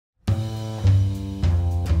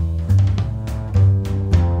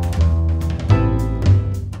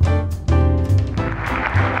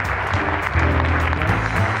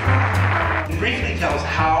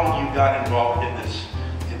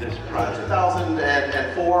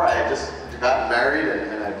2004, I had just gotten married,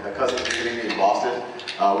 and a cousin was visiting me in Boston,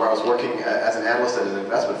 where I was working as an analyst at an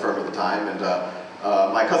investment firm at the time, and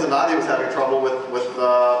my cousin Nadia was having trouble with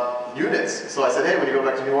units. So I said, hey, when you go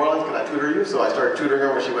back to New Orleans, can I tutor you? So I started tutoring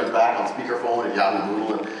her when she went back on speakerphone and Yahoo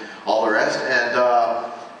Doodle and all the rest, and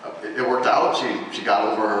it worked out. She got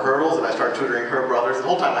over her hurdles, and I started tutoring her brothers. The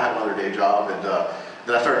whole time I had another day job, and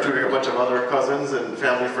then I started tutoring a bunch of other cousins and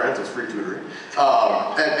family friends. It was free tutoring.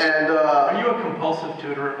 Are you a compulsive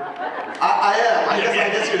tutor? I am. I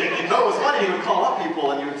guess you know, it was funny. You would call up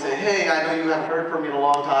people and you would say, hey, I know you haven't heard from me in a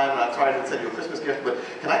long time, and I've tried to send you a Christmas gift, but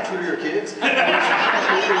can I tutor your kids? That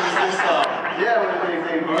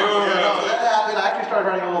happened. I actually started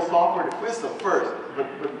writing a little software to quiz them first, but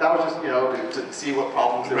that was just, you know, to see what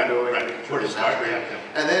problems they were doing. Where to start,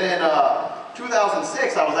 And then in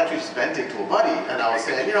 2006, I was actually just venting to a buddy, and I was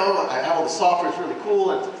saying, you know, I have all the software, it's really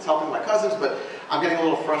cool, and it's helping my cousins, but I'm getting a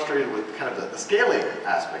little frustrated with kind of the scaling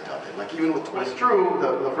aspect of it. Like, even with It's True,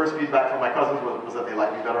 the first feedback from my cousins was that they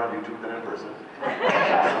like me better on YouTube than in person.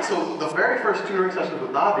 So the very first tutoring sessions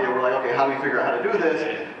with Nadia were like, okay, how do we figure out how to do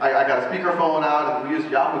this? I got a speakerphone out, and we used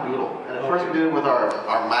Yahoo Doodle. And at first we did it with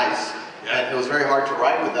our mice. And it was very hard to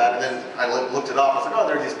write with that, and then I looked it up. I was like, oh,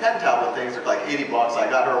 there are these pen tablet things. They're like 80 bucks. I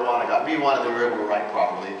got her one, I got me one, and they were able to write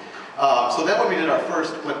properly. So then when we did our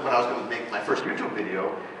first, when I was going to make my first YouTube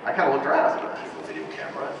video, I kind of looked around. I said, I have a video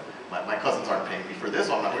camera. My cousins aren't paying me for this,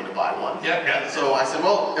 so I'm not going to buy one. So I said,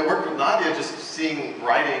 well, it worked with Nadia, just seeing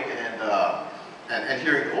writing and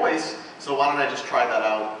hearing the voice. So why don't I just try that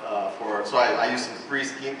out so I used some free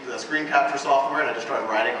screen capture software, and I just started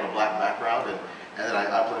writing on a black background, and then I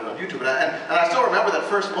uploaded it on YouTube. And I still remember that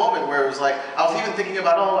first moment where it was like, I was even thinking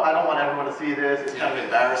about, oh, I don't want everyone to see this, it's kind of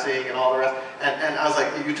embarrassing and all the rest. And I was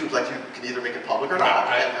like, YouTube's like, you can either make it public or not.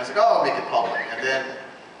 And I was like, oh, I'll make it public. And then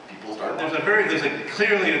people started. There's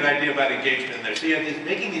clearly an idea about engagement in there. So you're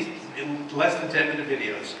making these less than 10-minute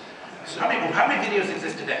videos. So how many videos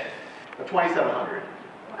exist today? 2,700.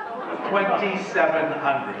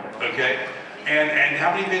 2,700. Okay. And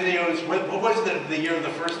how many videos, what was the year of the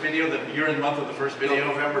first video, the year and month of the first video?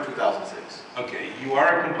 November 2006. Okay, you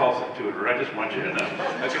are a compulsive tutor, I just want you to know.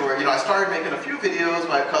 That's where, you know, I started making a few videos,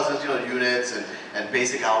 my cousins, you know, units and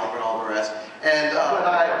basic algebra and all the rest. And but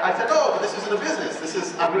I said, no, but this isn't a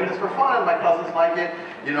business. I'm doing this for fun, my cousins like it.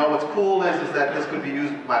 You know, what's cool is that this could be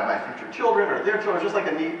used by my future children or their children, just like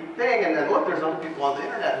a neat thing. And then look, there's other people on the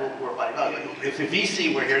internet who are finding out. If the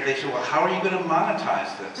VC were here, they said, well, how are you going to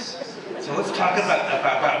monetize this? So let's talk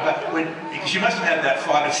about when, because you must have had that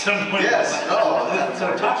thought at some point. Yes, no.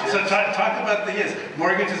 So talk about the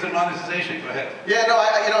mortgages and monetization. Go ahead. Yeah, no,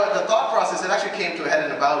 you know, the thought process, it actually came to a head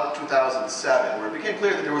in about 2007, where it became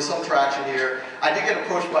clear that there was some traction here. I did get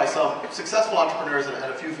approached by some successful entrepreneurs and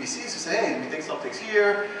a few VCs who say, hey, we think something's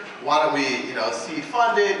here. Why don't we, you know, seed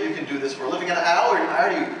fund it? You can do this for a living. And I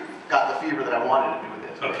already got the fever that I wanted to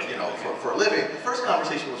do this, you know, for a living. The first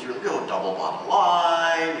conversation was really good, double bottom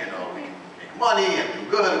line, you know, we can make money and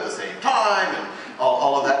do good at the same time, and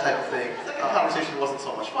all of that type of thing. The second conversation wasn't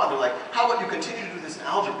so much fun. They're like, how about you continue to do this in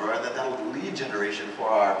algebra, and that'll do lead generation for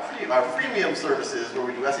our freemium services where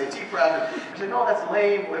we do SAT prep. And I said, no, that's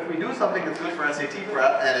lame. If we do something that's good for SAT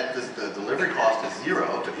prep and the delivery cost is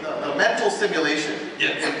zero, the mental simulation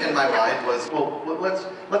in my mind was, well, let's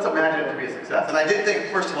imagine it to be a success. And I did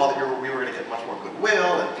think, first of all, that we were going to get much more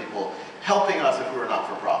goodwill and people helping us if we were not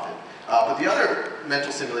for profit. But the other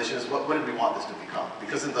mental simulation is what did we want this to become?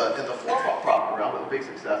 Because in the for-profit realm, a big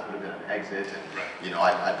success would have been an exit, and you know,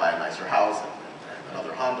 I'd buy a nicer house and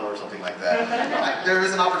another Honda or something like that. There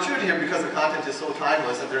is an opportunity here because the content is so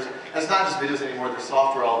timeless, and it's not just videos anymore. There's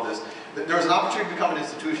software, all of this. There's an opportunity to become an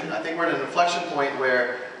institution. I think we're at an inflection point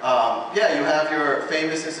where, yeah, you have your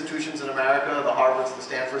famous institutions in America, the Harvards, the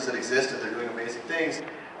Stanfords that exist, and they're doing amazing things.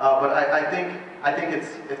 But I think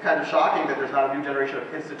it's kind of shocking that there's not a new generation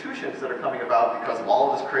of institutions that are coming about because of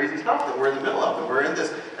all of this crazy stuff that we're in the middle of. That we're in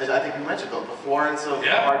this, as I think you mentioned, the Florence of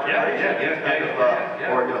our generation,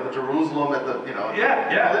 or you know, the Jerusalem at the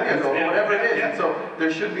millennia ago, whatever it is. And so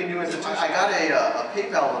there should be new institutions. I got a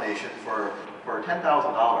PayPal donation for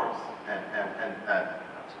 $10,000, and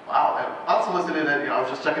wow, and unsolicited, you know, I was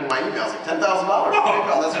just checking my emails, like $10,000.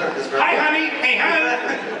 PayPal, that's very Hi, honey. Hey,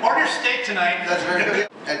 honey. Order steak tonight. That's very good.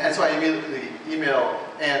 And so I immediately emailed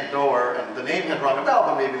Ann Doerr, and the name had rung a bell,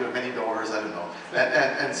 but maybe there are many Doers, I don't know.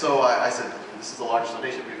 And so I said, this is the largest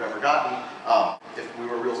donation we've ever gotten. If we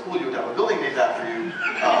were a real school, you would have a building named after you.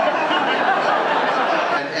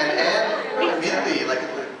 And Ann immediately, like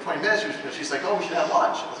 20 minutes, she's like, oh, we should have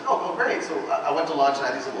lunch. I was like, oh, great. So I went to lunch, and I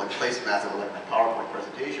had these little like placemats that were like my PowerPoint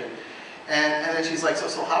presentation. And then she's like,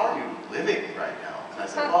 so how are you living right now? And And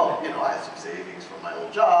I said, well, you know, I have some savings from my old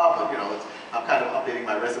job, but you know, I'm kind of updating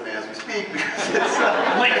my resume as we speak because it's...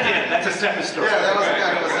 LinkedIn, that's a separate story. Yeah, that was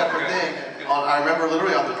kind of a separate thing. I remember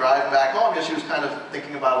literally on the drive back home, because she was kind of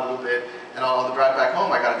thinking about it a little bit, and on the drive back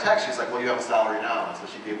home, I got a text. She's like, well, you have a salary now, and so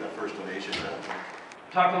she gave that first donation.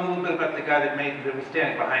 Talk a little bit about the guy that was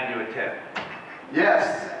standing behind you at TED.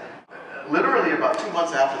 Yes. Literally about 2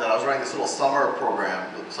 months after that, I was running this little summer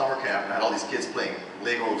program, summer camp, and I had all these kids playing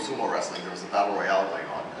Lego sumo wrestling. There was a battle royale going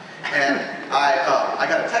on. And I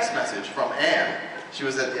got a text message from Anne. She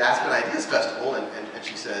was at the Aspen Ideas Festival, and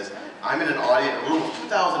she says, I'm in an audience, a room of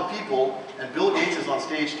 2,000 people, and Bill Gates is on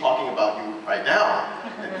stage talking about you right now.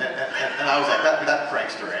 And I was like, that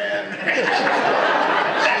prankster, Anne.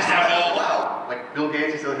 Wow. Like Bill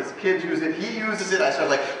Gates, he said his kids use it, he uses it. I started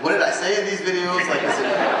like, what did I say in these videos? Like,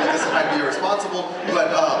 this might be irresponsible. But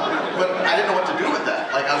I didn't know what to do with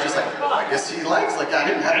that. Like, I was just like, oh, I guess he likes, like, I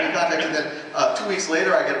didn't have any contact. And then 2 weeks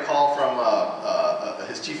later, I get a call from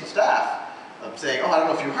his chief of staff saying, oh, I don't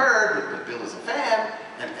know if you heard, but Bill is a fan,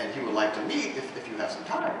 and he would like to meet if you have some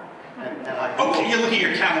time. And I okay, you look at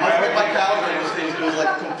your calendar. I looked at my calendar, it was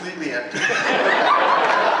like completely empty.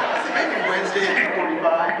 Maybe Wednesday at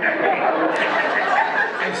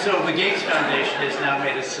 2:45. And so the Gates Foundation has now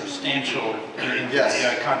made a substantial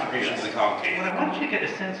contribution to the college. What I want you to get a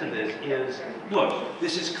sense of this is, look,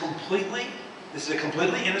 this is a completely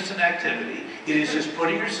innocent activity. It is just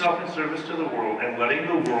putting yourself in service to the world and letting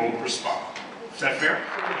the world respond. Is that fair?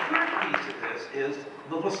 So the third piece of this is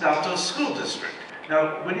the Los Altos School District.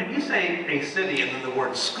 Now, when you say a city and then the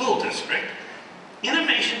word school district,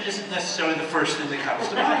 innovation isn't necessarily the first thing that comes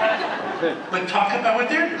to mind. But talk about what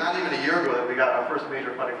they're doing. Not even a year ago that we got our first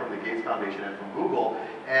major funding from the Gates Foundation and from Google,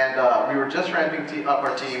 and we were just ramping up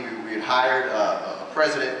our team. We had hired a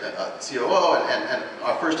president, a COO, and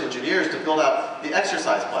our first engineers to build out the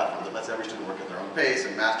exercise platform that lets every student work at their own pace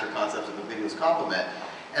and master concepts that the videos complement.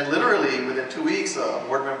 And literally, within 2 weeks, a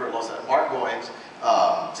board member, Mark Goins,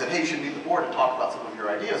 said, hey, you should meet the board and talk about some of your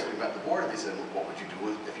ideas. We met the board, and they said, well, what would you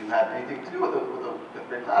do if you had anything to do with a fifth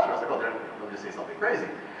grade classroom? I was like, oh, they're going to say something crazy.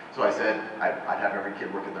 So I said, I'd have every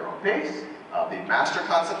kid work at their own pace, the master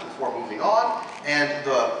concept before moving on, and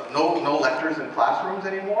no lectures in classrooms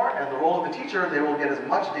anymore, and the role of the teacher, they will get as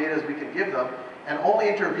much data as we can give them, and only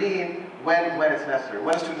intervene when it's necessary.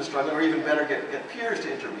 When a student is struggling, or even better, get peers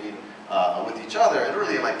to intervene with each other. And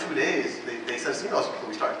really, in like 2 days, they said, you know,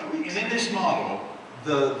 we start in 2 weeks. And in this model,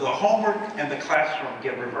 the homework and the classroom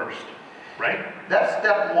get reversed, right? That's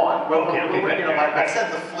step one. I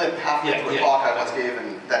said the flip halfway through a talk I once gave,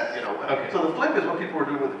 and that, you know. Okay. So the flip is what people were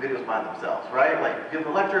doing with the videos by themselves, right? Like, give the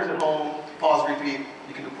lectures at home, pause, repeat.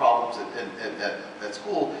 You can do problems at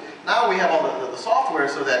school. Now we have all the software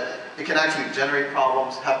so that it can actually generate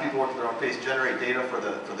problems, have people work at their own pace, generate data for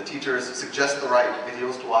the teachers, suggest the right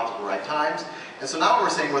videos to watch at the right times. And so now we're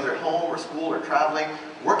saying, whether at home or school or traveling,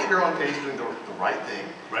 work at your own pace, doing the right thing.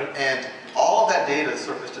 Right. And all of that data is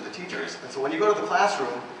surfaced to the teachers. And so when you go to the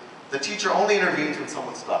classroom, the teacher only intervenes when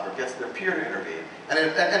someone's stuck or gets their peer to intervene. And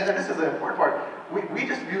this is the important part. We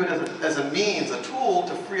just view it as a means, a tool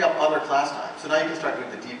to free up other class time. So now you can start doing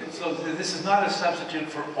the deep. So this is not a substitute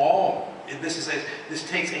for all. This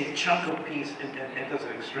takes a chunk of piece and does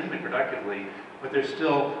it extremely productively, but there's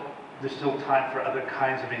still time for other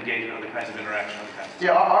kinds of engagement, other kinds of interaction, other kinds of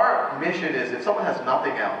Yeah, our mission is, if someone has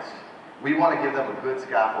nothing else, we want to give them a good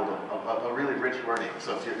scaffold of a really rich learning.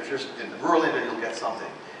 So if you're in the rural India, you'll get something.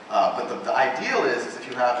 But the ideal is if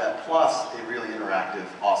you have that plus a really interactive,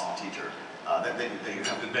 awesome teacher. Then you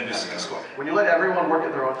have the score. When you let everyone work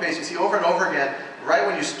at their own pace, you see over and over again, right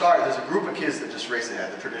when you start, there's a group of kids that just race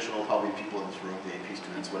ahead, the traditional probably people in this room, the AP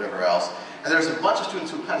students, whatever else. And there's a bunch of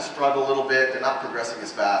students who kind of struggle a little bit, they're not progressing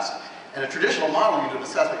as fast. And a traditional model, you do an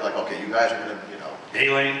assessment, you're like, okay, you guys are going to, you know,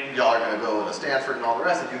 y'all are going to go to Stanford and all the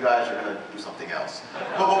rest, and you guys are going to do something else.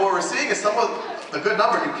 But what we're seeing is a good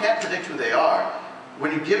number, you can't predict who they are.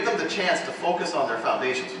 When you give them the chance to focus on their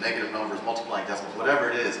foundations, negative numbers, multiplying decimals, whatever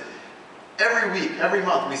it is, every week, every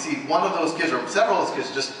month, we see one of those kids, or several of those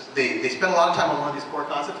kids, just they spend a lot of time on one of these core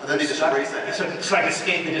concepts, and then they just erase that. It's like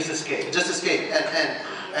escape, they just escape. Just escape.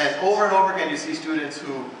 And over and over again, you see students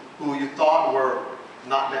who you thought were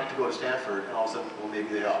not meant to go to Stanford, and all of a sudden, well, maybe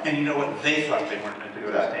they are. And you know what? They thought they weren't meant to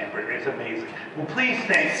go to Stanford. It's amazing. Well, please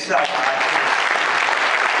thank Salman.